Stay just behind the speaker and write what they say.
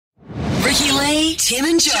Lee, Tim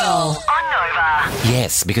and Joel. On Nova.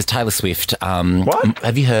 Yes, because Taylor Swift. What?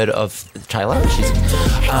 Have you heard of Taylor? She's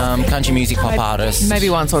country music pop artist. Maybe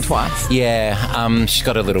once or twice. Yeah, she's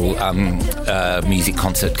got a little music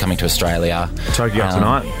concert coming to Australia. Tokyo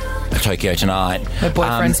tonight. Tokyo tonight. Her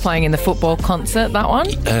boyfriend's playing in the football concert, that one?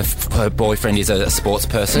 Her boyfriend is a sports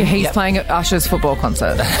person. Yeah, he's playing at Usher's football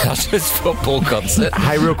concert. Usher's football concert.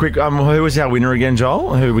 Hey, real quick, who was our winner again,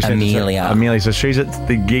 Joel? Who was Amelia. Amelia. So she's at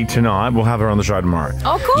the gig tonight. We'll have her on the show tomorrow.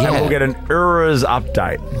 Oh, cool. And we'll get an Ura's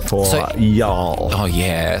update for y'all. Oh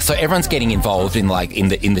yeah. So everyone's getting involved in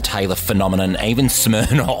the Taylor phenomenon. Even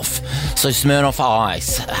Smirnoff. So Smirnoff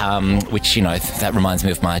Ice, which that reminds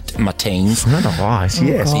me of my teens. Smirnoff Ice,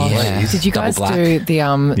 yes. God. Did you guys do the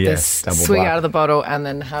Yes, double swig black. out of the bottle and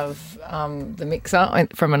then have the mixer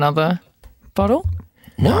from another bottle?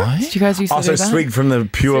 No. Did you guys used to do Also, that? swig from the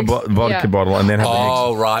pure vodka bottle and then have the mix.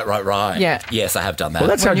 Oh, right. Yeah. Yes, I have done that. Well,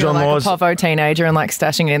 that's When how you were John like Laws... a povo teenager and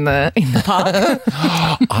stashing it in the park.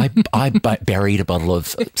 I buried a bottle of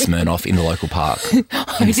Smirnoff in the local park.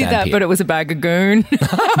 I did that, but it was a bag of goon.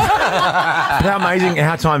 How amazing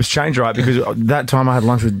how times change, right? Because that time I had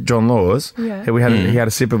lunch with John Laws. Yeah. He had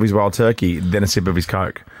a sip of his wild turkey, then a sip of his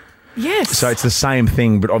Coke. Yes. So it's the same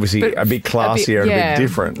thing, but obviously a bit classier and a bit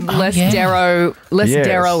different. Less yeah.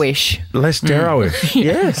 Darrow-ish. Less Darrow-ish.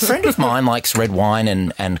 Yes. A friend of mine likes red wine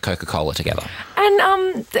and Coca-Cola together. And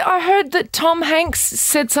I heard that Tom Hanks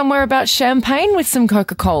said somewhere about champagne with some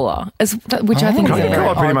Coca-Cola, which I think is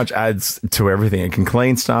Coca-Cola pretty much adds to everything. It can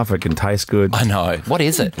clean stuff. It can taste good. I know. What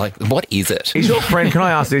is it? What is it? Is your friend, can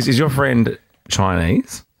I ask this, is your friend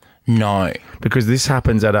Chinese? No. Because this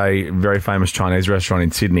happens at a very famous Chinese restaurant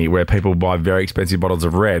in Sydney where people buy very expensive bottles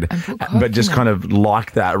of red, but just kind of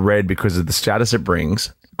like that red because of the status it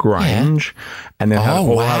brings, Grange, and then have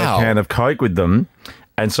a can of Coke with them.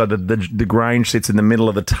 And so the Grange sits in the middle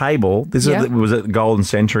of the table. This was at the Golden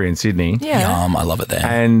Century in Sydney. Yeah. I love it there.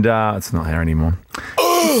 And it's not there anymore.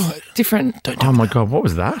 Different. Oh, my God, what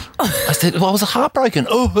was that? I said, I was heartbroken.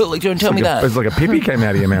 Don't tell me that. It's like a pippy came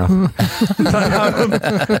out of your mouth.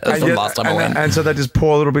 That's the last time I went. And so they just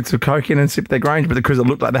pour little bits of Coke in and sip their Grange, but because it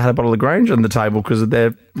looked like they had a bottle of Grange on the table because of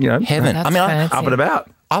their, Heaven. That's I mean, fancy. up and about.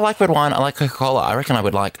 I like red wine. I like Coca-Cola. I reckon I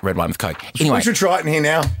would like red wine with Coke. Anyway. We should try it in here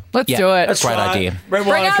now. Let's Yeah, do it. that's Great idea. Red Bring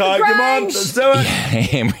wine and out the Coke. Come on, Grange. let's do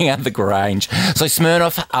it. Bring out the Grange. So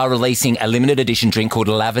Smirnoff are releasing a limited edition drink called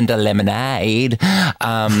Lavender Lemonade. So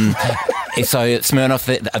Smirnoff,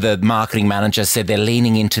 the marketing manager, said they're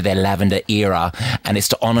leaning into their lavender era, and it's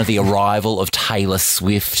to honour the arrival of Taylor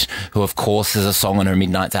Swift, who, of course, has a song on her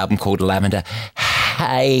Midnight's album called Lavender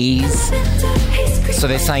Haze. So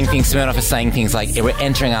they're saying things, Smirnoff is saying things like, we're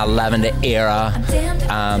entering our lavender era.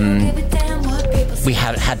 We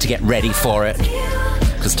have had to get ready for it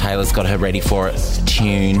because Taylor's got her ready for it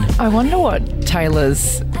tune. I wonder what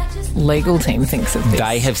Taylor's legal team thinks of this.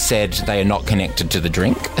 They have said they are not connected to the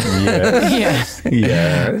drink. Yes. Yeah.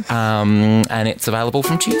 Yes. And it's available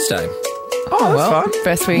from Tuesday. Oh, that's fun.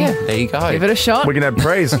 Best we There you go. give it a shot. We can have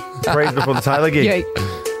praise. Praise before the Taylor gig. Yeah.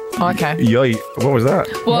 Okay. Yoy. What was that?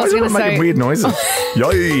 Well, I was Why gonna is it making say- weird noises?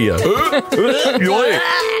 Yoy. Yoy.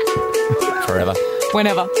 Forever.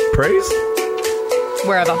 Whenever. Praise?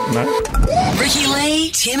 Wherever. No. Ricky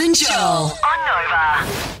Lee, Tim and Joel. On Nova.